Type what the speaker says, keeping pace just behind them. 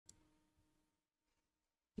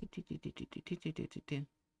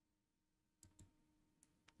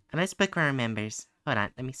Unless Bookworm remembers. Hold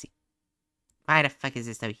on, let me see. Why the fuck is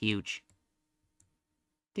this so huge?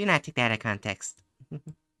 Do not take that out of context.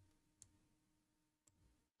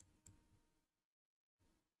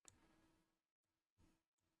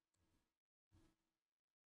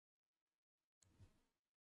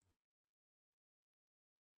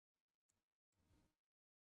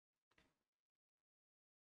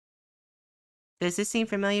 Does this seem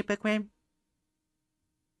familiar, Bookworm?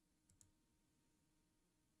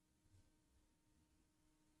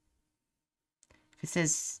 If it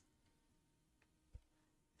says...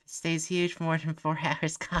 If it stays huge for more than 4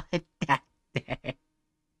 hours, call it that there.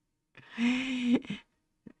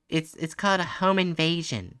 It's called a home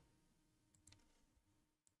invasion.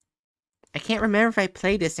 I can't remember if I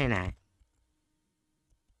played this or not.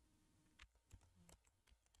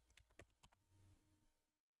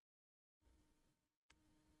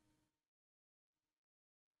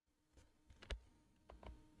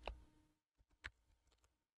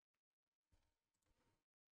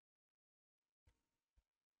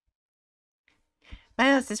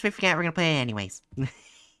 Well, since we forgot, we're gonna play it anyways. So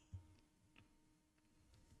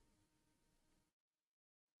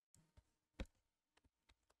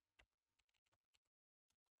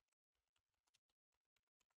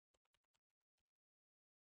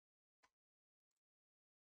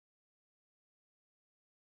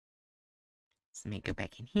let me go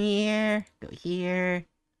back in here, go here,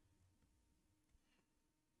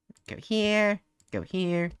 go here, go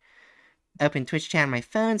here. Open Twitch chat on my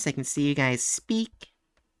phone so I can see you guys speak.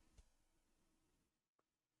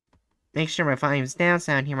 Make sure my volume's down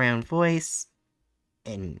so I don't hear my own voice.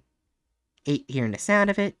 And hearing the sound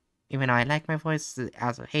of it. Even though I like my voice, I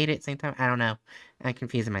also hate it at the same time. I don't know. I'm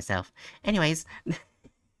confusing myself. Anyways.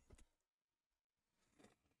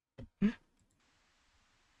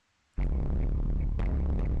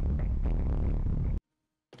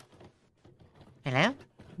 Hello?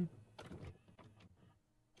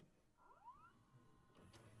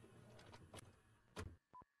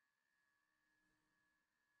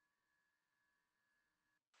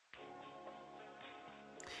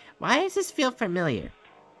 Why does this feel familiar?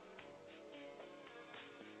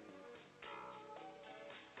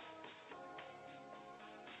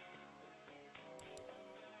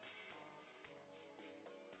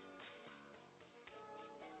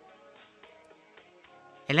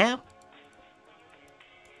 Hello?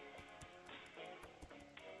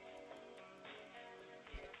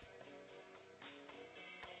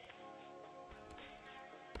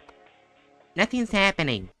 Nothing's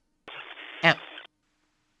happening. Oh.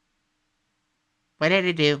 What did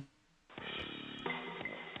it do?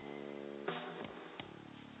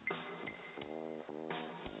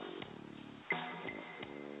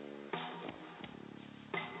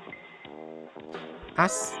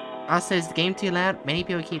 Also, is the game too loud? Many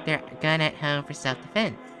people keep their gun at home for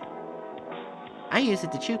self-defense. I use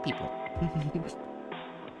it to shoot people.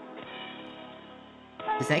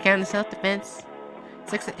 Does that count as self-defense?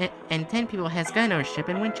 6 and 10 people has gun ownership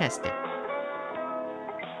in Winchester.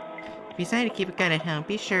 If you decide to keep a gun at home,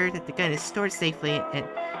 be sure that the gun is stored safely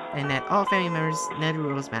and that all family members know the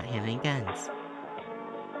rules about handling guns.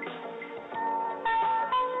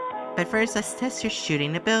 But first, let's test your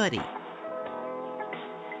shooting ability.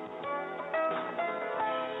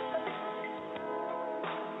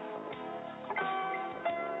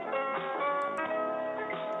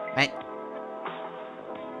 Right.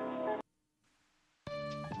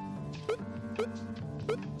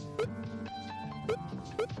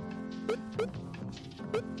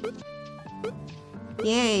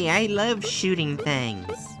 Yay, I love shooting things.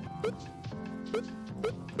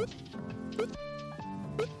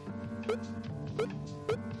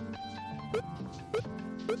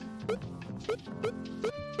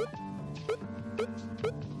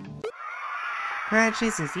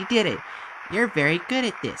 Congratulations, you did it. You're very good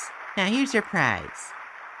at this. Now here's your prize.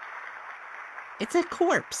 It's a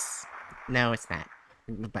corpse. No, it's not.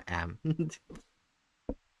 But,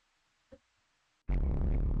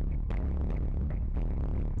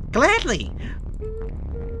 Gladly!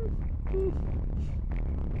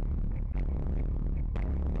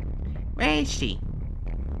 Where is she?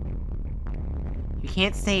 You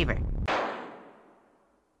can't save her.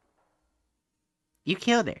 You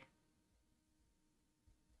killed her.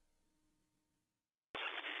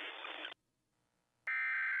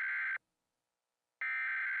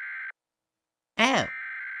 Oh.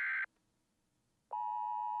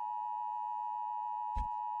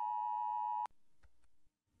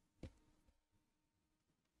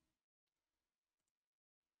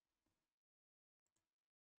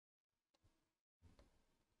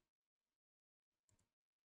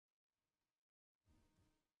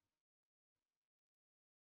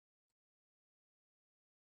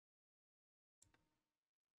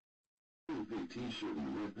 white t-shirt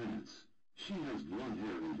and red pants. She has blonde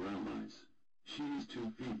hair and brown eyes. She is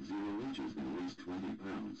 2 feet 0 inches and weighs 20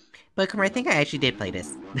 pounds. Bookworm, I think I actually did play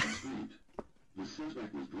this. The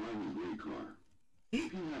suspect was driving a gray car.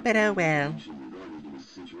 But oh well. Regarding this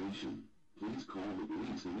situation, please call the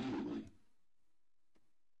police immediately.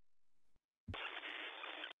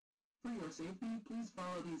 For your safety, please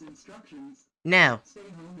follow these instructions. No. Stay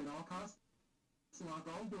home at all costs. Lock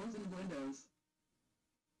all doors and windows.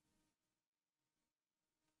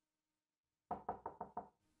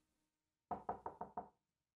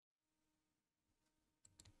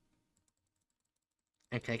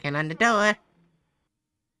 I'm clicking on the door.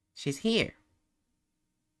 She's here.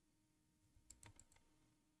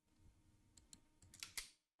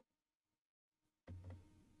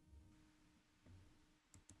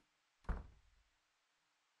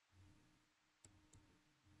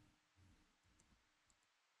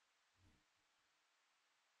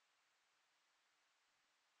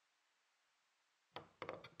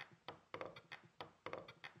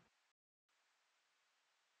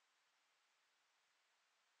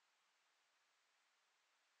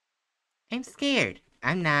 I'm scared.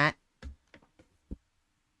 I'm not.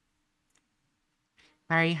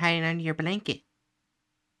 Why are you hiding under your blanket?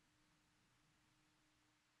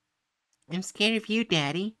 I'm scared of you,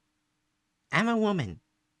 Daddy. I'm a woman.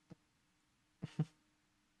 I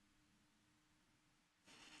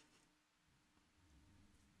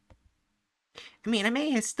mean, I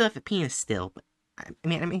may still have a penis still, but... I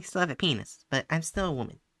may still have a penis, but I'm still a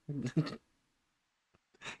woman.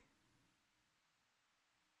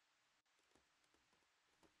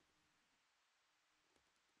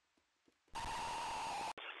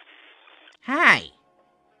 Hi!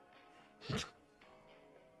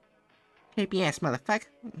 Creepy ass motherfucker.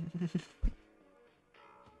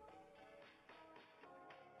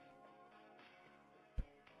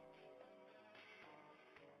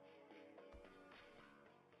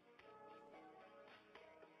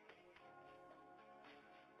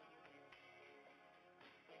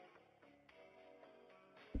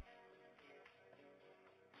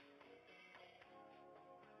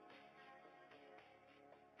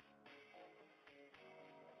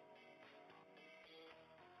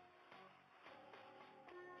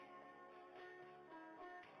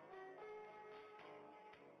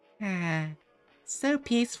 Ah, so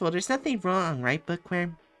peaceful. There's nothing wrong, right,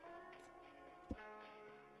 Bookworm?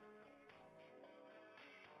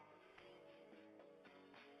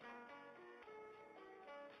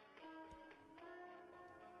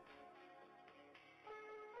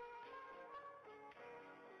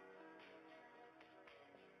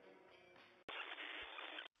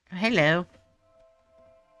 Oh, hello.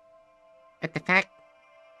 What the fuck?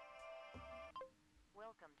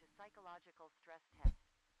 Welcome to Psychological Stress Test.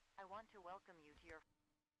 I want to welcome you to your...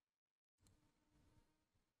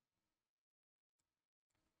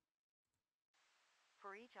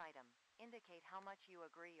 For each item, indicate how much you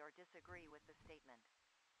agree or disagree with the statement.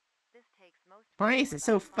 This takes most... Why is it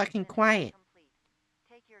so fucking quiet? Complete.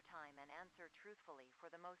 Take your time and answer truthfully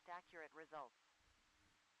for the most accurate results.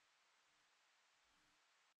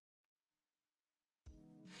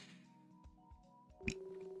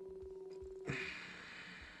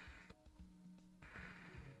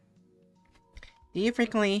 Do you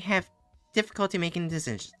frequently have difficulty making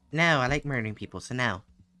decisions? No, I like murdering people, so no.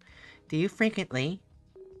 Do you frequently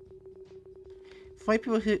avoid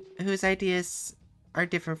people whose ideas are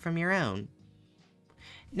different from your own?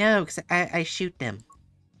 No, because I shoot them.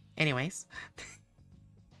 Anyways.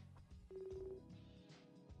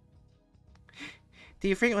 Do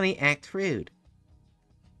you frequently act rude?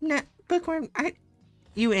 No, Bookworm,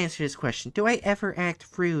 you answer this question. Do I ever act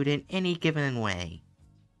rude in any given way?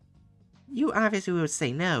 You obviously would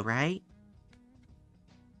say no, right?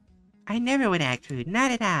 I never would act rude, not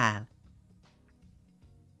at all.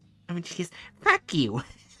 I mean, she goes, fuck you!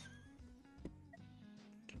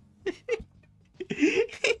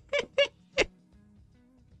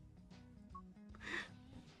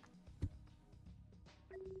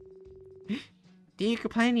 Do you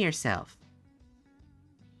complain to yourself?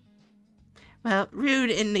 Well, rude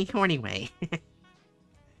in the horny way.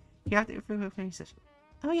 You have to improve your yourself.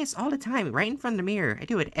 Oh yes, all the time, right in front of the mirror. I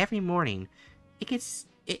do it every morning.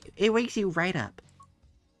 It wakes you right up.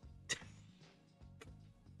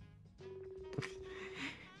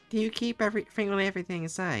 Do you keep everything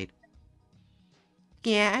inside?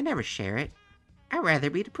 Yeah, I never share it. I'd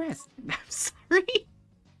rather be depressed. I'm sorry.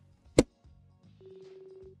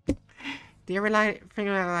 Do you ever lie to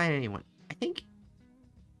anyone? I think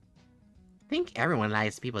everyone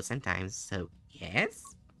lies to people sometimes, so yes?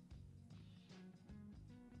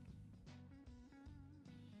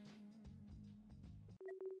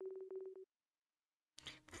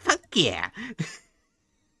 yeah!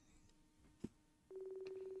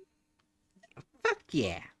 Fuck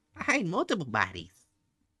yeah! I hide multiple bodies.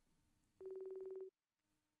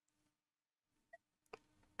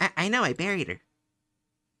 I know, I buried her.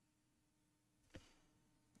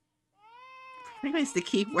 Pretty much the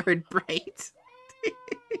key word, bright.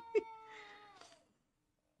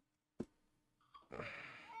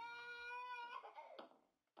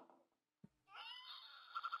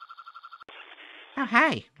 Oh,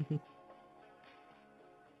 hi.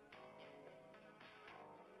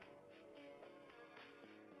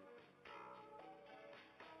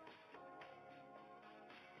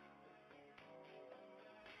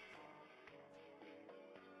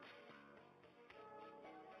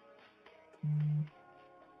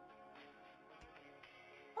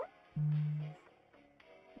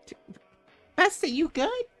 Buster, you good?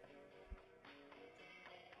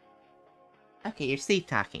 Okay, you're sleep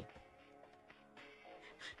talking.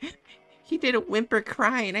 He did a whimper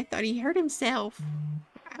cry and I thought he hurt himself.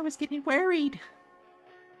 I was getting worried.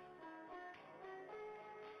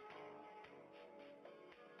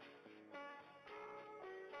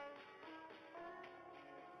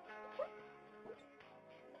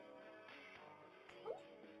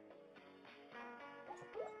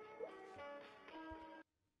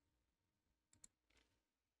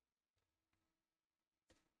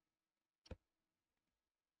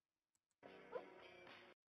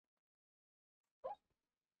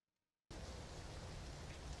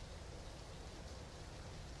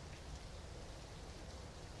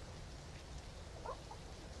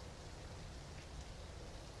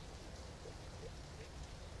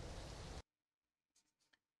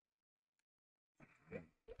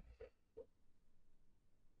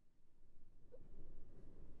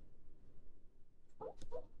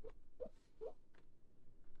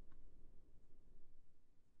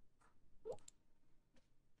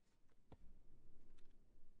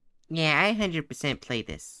 Yeah, I 100% play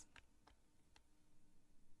this.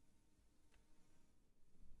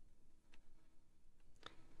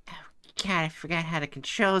 Oh, God, I forgot how the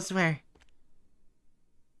controls were.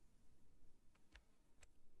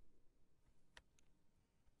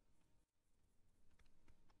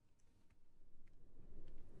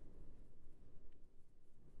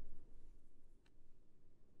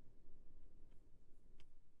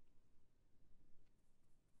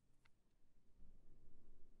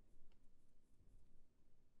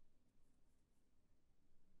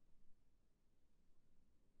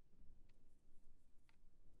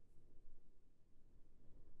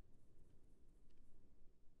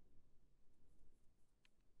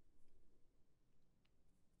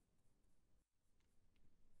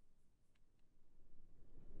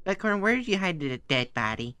 Buckhorn, where did you hide the dead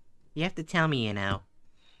body? You have to tell me, you know.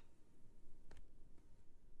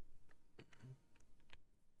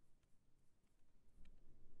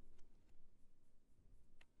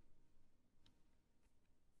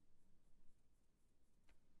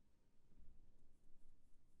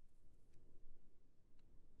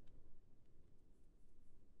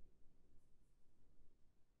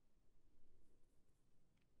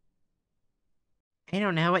 I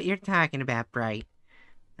don't know what you're talking about, Bright.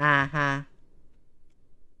 Uh-huh.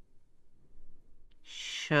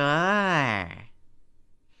 Sure.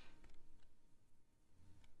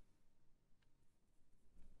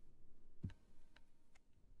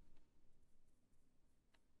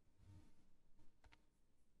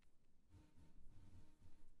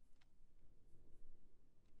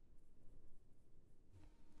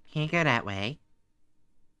 Can't go that way.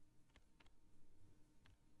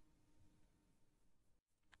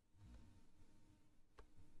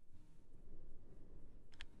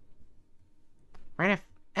 Where the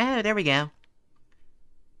oh, there we go.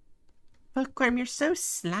 Bookworm, you're so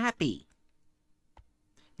sloppy.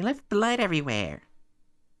 You left blood everywhere.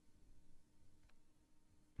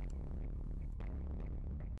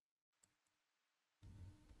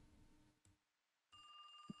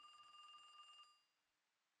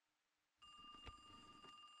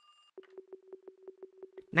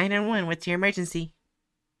 "911, what's your emergency?"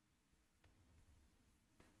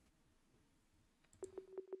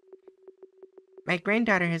 "My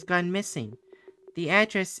granddaughter has gone missing. The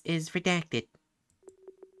address is redacted."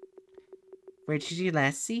 "Where did you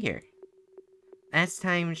last see her?" "Last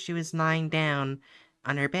time she was lying down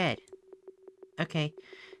on her bed." "Okay,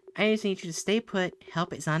 I just need you to stay put.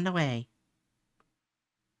 Help is on the way."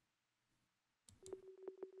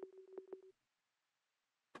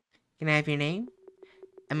 "Can I have your name?"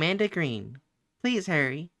 "Amanda Green. Please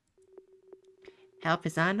hurry." "Help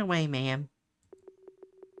is on the way, ma'am."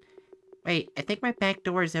 "Wait, I think my back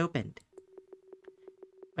door is opened."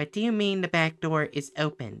 "What do you mean the back door is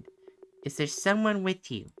opened? Is there someone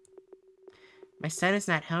with you? My son is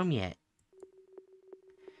not home yet.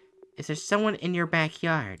 Is there someone in your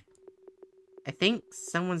backyard? I think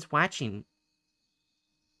someone's watching.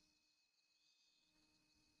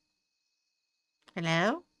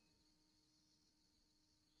 Hello?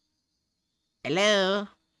 Hello?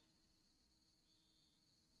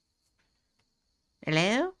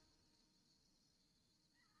 Hello?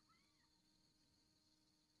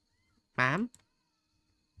 Mom?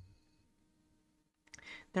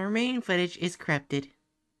 The remaining footage is corrupted.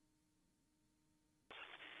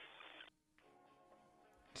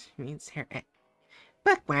 She means her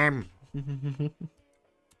bookworm.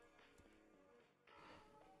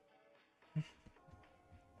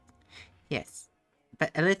 Yes.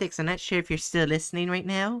 But Elytics, I'm not sure if you're still listening right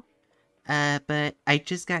now. But I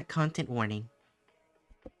just got content warning.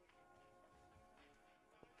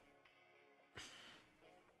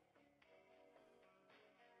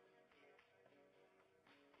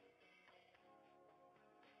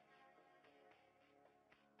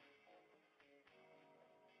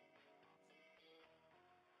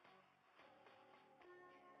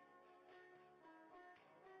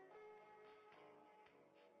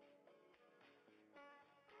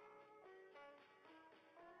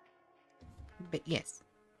 But yes.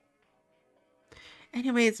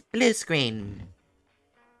 Anyways, blue screen.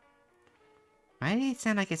 Why did it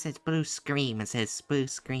sound like it says blue scream instead of blue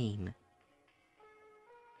screen?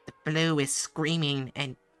 The blue is screaming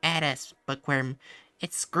and at us, Bookworm.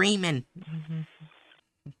 It's screaming.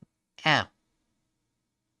 Oh.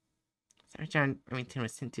 Sir John Remington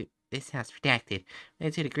was sent to this house redacted.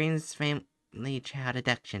 Related to the Greens family child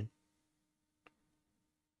abduction.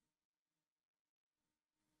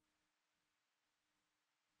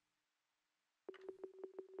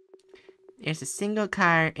 There's a single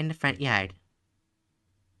car in the front yard.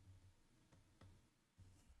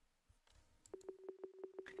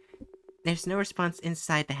 There's no response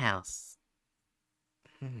inside the house.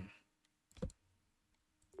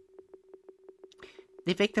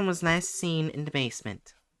 The victim was last seen in the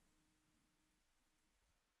basement.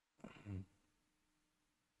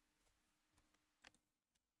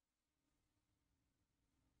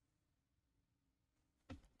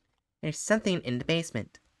 There's something in the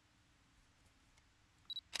basement.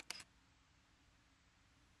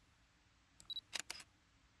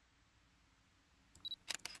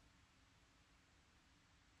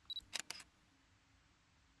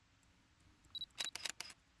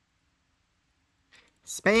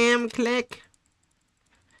 Spam click.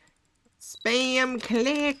 Spam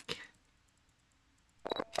click.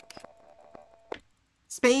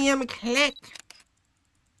 Spam click.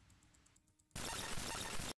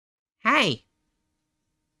 Hi.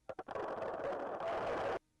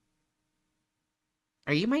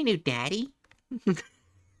 Are you my new daddy?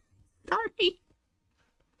 Sorry.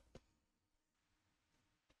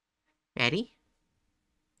 Ready?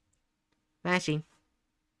 Flashing.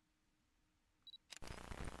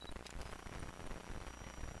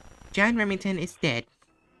 John Remington is dead.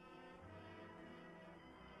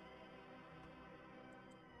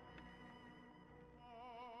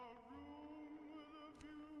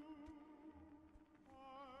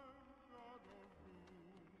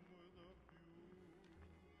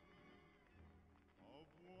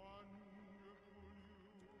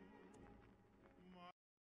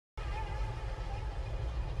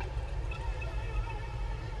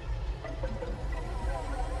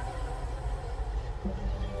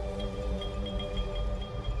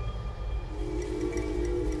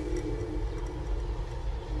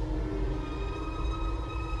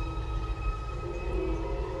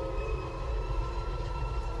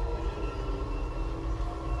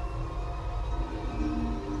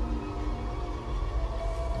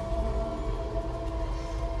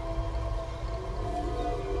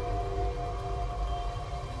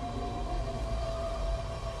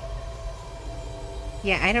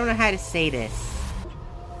 Yeah, I don't know how to say this.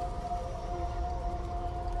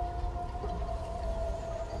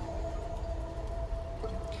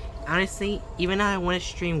 Honestly, even though I want to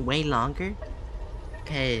stream way longer,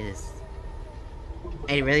 because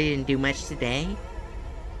I really didn't do much today,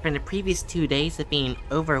 from the previous 2 days of being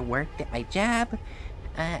overworked at my job,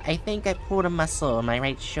 I think I pulled a muscle on my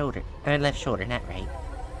right shoulder, or left shoulder, not right.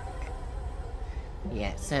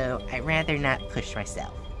 Yeah, so I'd rather not push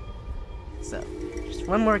myself. So, just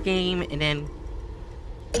one more game, and then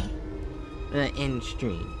end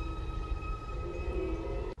stream.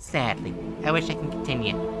 Sadly, I wish I can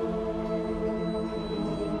continue.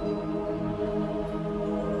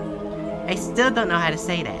 I still don't know how to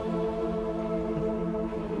say that.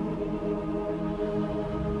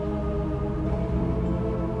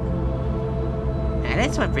 Now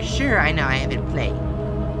this one for sure I know I haven't played.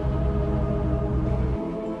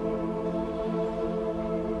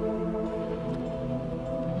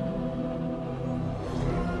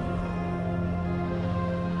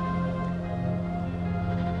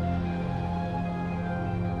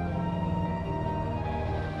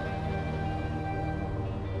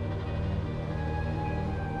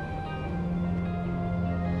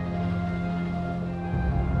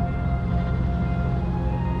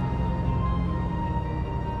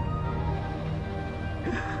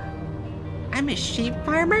 I'm a sheep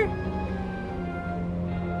farmer?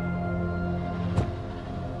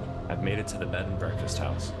 I've made it to the bed and breakfast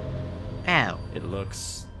house. Oh. It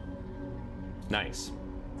looks nice.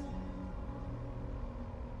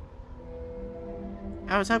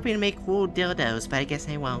 I was hoping to make cool dildos, but I guess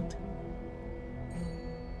I won't.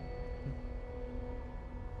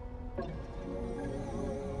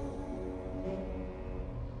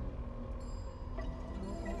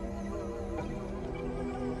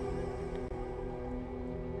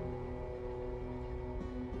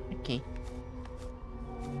 Okay.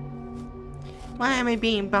 Why am I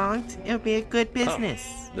being bonked? It'll be a good business.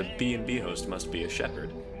 Oh, the B&B host must be a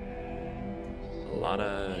shepherd. A lot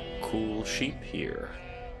of cool sheep here.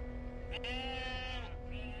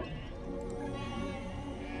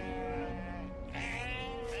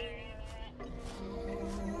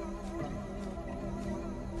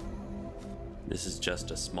 This is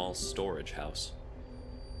just a small storage house.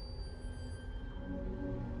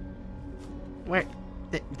 Where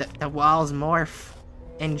the walls morph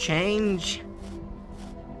and change.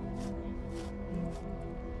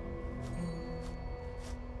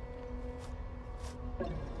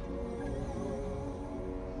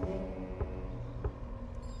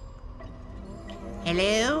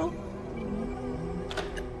 Hello?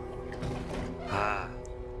 Ah,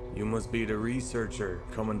 you must be the researcher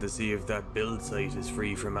coming to see if that build site is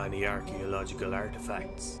free from any archaeological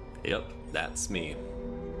artifacts. Yep, that's me.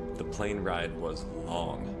 The plane ride was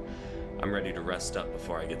long. I'm ready to rest up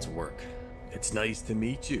before I get to work. It's nice to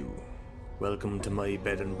meet you. Welcome to my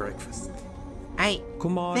bed and breakfast.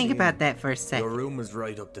 Come on Think in. about that for a Your second. room is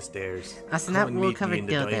right up the stairs. Also, Come not and wool meet me covered in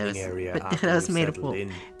the dining dildos, area but after dildos you've made of settled wool.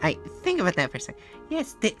 in. Think about that for a second.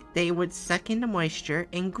 Yes, they would suck in the moisture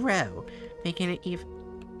and grow, making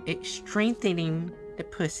it strengthening the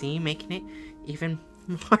pussy, making it even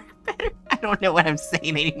more better. I don't know what I'm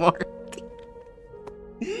saying anymore.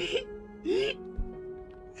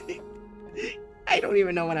 I don't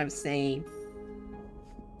even know what I'm saying.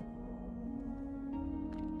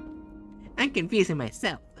 I'm confusing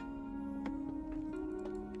myself.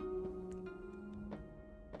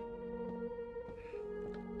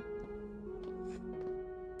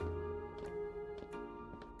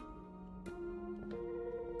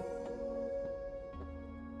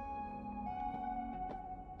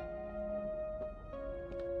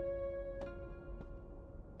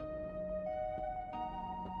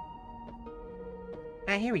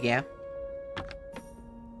 Here we go.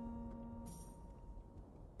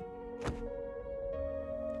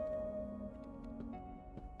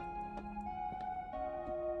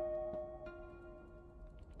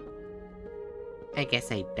 I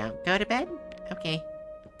guess I don't go to bed? Okay.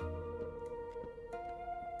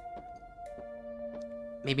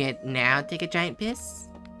 Maybe I now take a giant piss?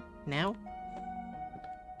 No?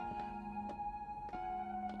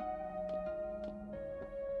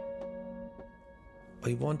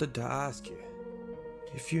 I wanted to ask you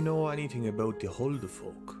if you know anything about the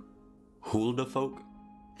Huldafolk. Huldafolk?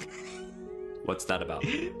 What's that about?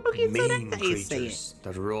 Okay, so Mean that's how you say it. creatures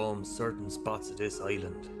that roam certain spots of this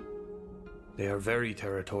island. They are very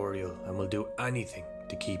territorial and will do anything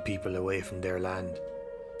to keep people away from their land.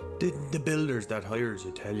 Didn't the builders that hired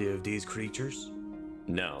you tell you of these creatures?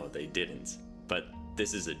 No, they didn't. But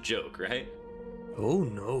this is a joke, right? Oh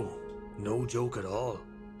no, no joke at all.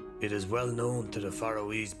 It is well known to the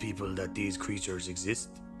Faroese people that these creatures exist.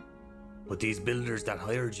 But these builders that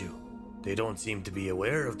hired you, they don't seem to be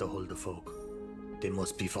aware of the Huldafolk. They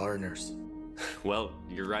must be foreigners. Well,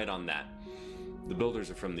 you're right on that. The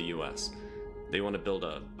builders are from the US. They want to build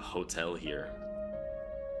a hotel here.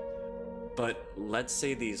 But let's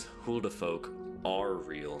say these Huldafolk are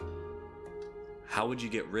real. How would you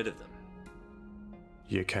get rid of them?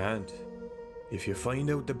 You can't. If you find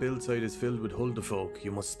out the build site is filled with Huldafolk,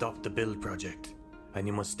 you must stop the build project, and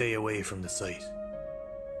you must stay away from the site.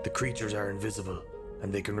 The creatures are invisible,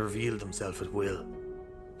 and they can reveal themselves at will.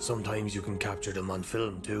 Sometimes you can capture them on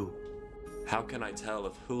film too. How can I tell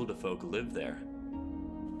if Huldafolk live there?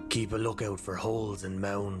 Keep a lookout for holes and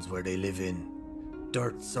mounds where they live in.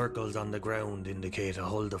 Dirt circles on the ground indicate a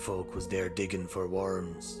Huldafolk was there digging for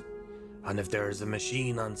worms. And if there is a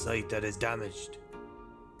machine on site that is damaged,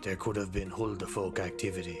 there could have been Hulda-folk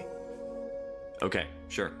activity. Okay,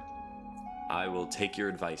 sure. I will take your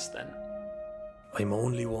advice then. I'm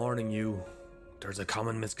only warning you. There's a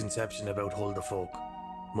common misconception about Hulda-folk.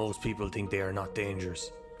 Most people think they are not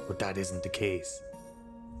dangerous, but that isn't the case.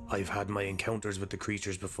 I've had my encounters with the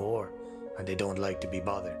creatures before, and they don't like to be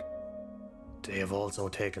bothered. They have also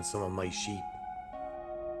taken some of my sheep.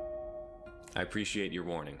 I appreciate your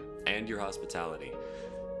warning and your hospitality.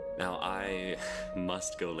 Now I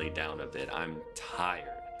must go lay down a bit. I'm tired.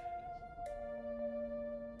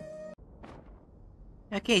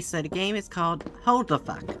 Okay, so the game is called Hold the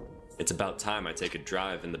Fuck. It's about time I take a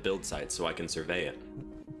drive in the build site so I can survey it.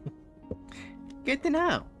 Good to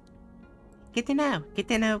know. Good to know. Good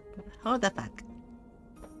to know. Hold the fuck.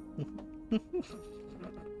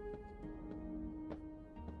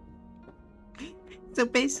 So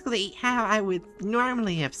basically, how I would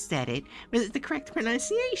normally have said it was the correct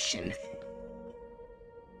pronunciation.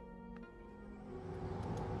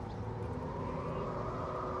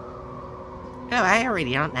 Oh, I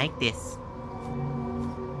already don't like this.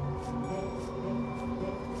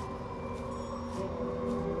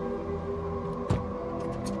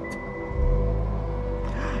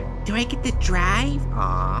 Do I get to drive?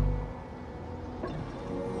 Aw.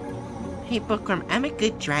 Hey, Bookworm, I'm a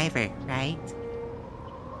good driver, right?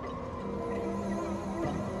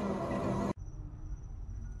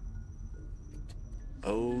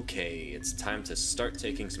 Okay, it's time to start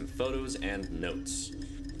taking some photos and notes.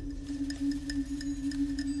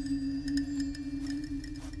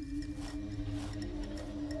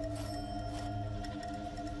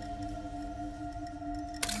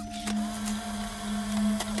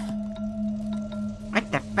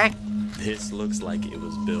 What the fuck? This looks like it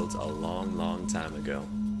was built a long time ago.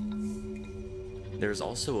 There's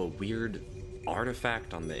also a weird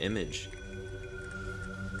artifact on the image.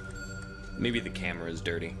 Maybe the camera is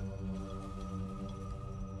dirty.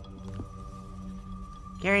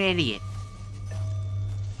 You're an idiot.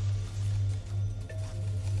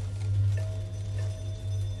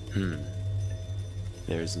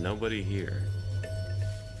 There's nobody here.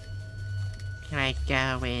 Can I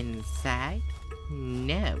go inside?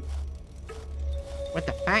 No. What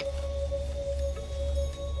the fuck?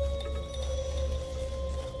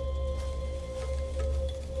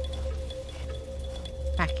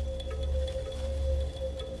 Fuck.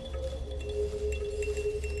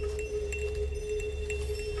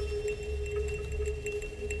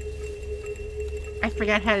 I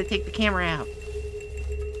forgot how to take the camera out.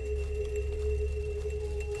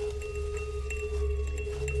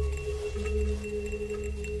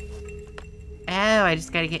 Oh, I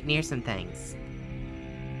just gotta get near some things.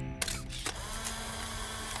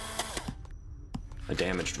 A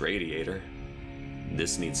damaged radiator.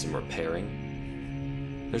 This needs some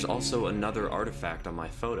repairing. There's also another artifact on my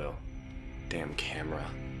photo. Damn camera.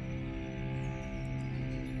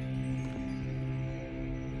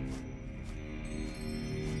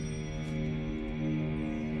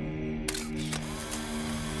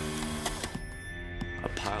 A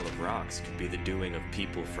pile of rocks could be the doing of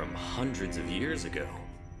people from hundreds of years ago.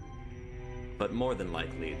 But more than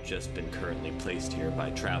likely, it's just been currently placed here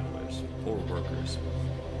by travelers or workers.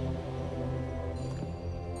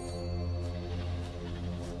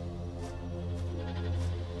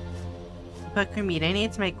 Bookworm, you didn't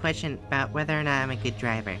answer my question about whether or not I'm a good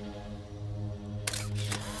driver.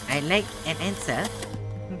 I'd like an answer.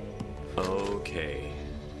 Okay,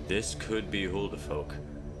 this could be Hulda-folk.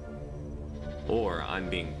 Or I'm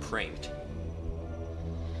being pranked.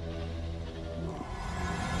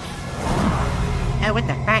 Oh, what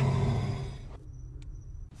the fuck?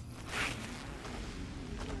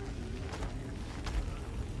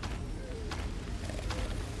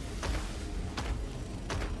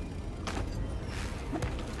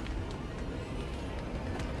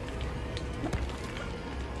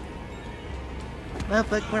 Well,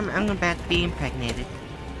 Bookworm, I'm about to be impregnated.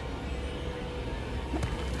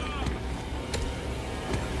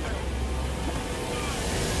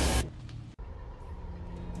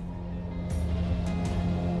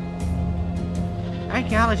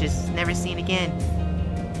 Archaeologists never seen again.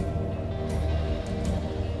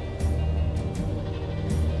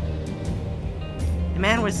 The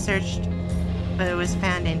man was searched, but it was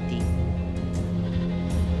found empty.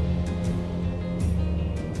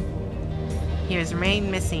 He has remained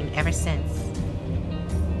missing ever since.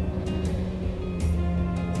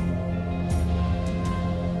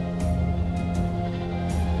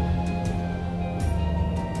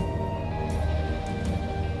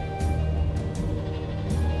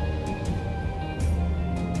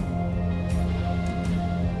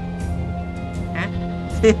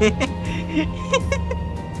 Yeah,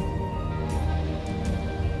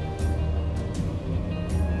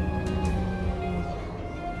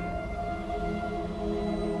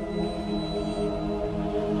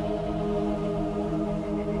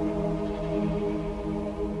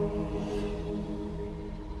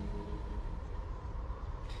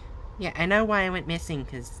 I know why I went missing,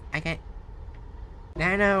 because I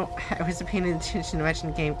know I wasn't paying attention to much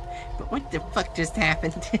in the game, but what the fuck just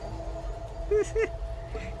happened?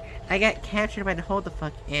 I got captured by the Hold the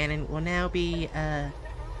Fuck and will now be,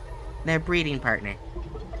 their breeding partner.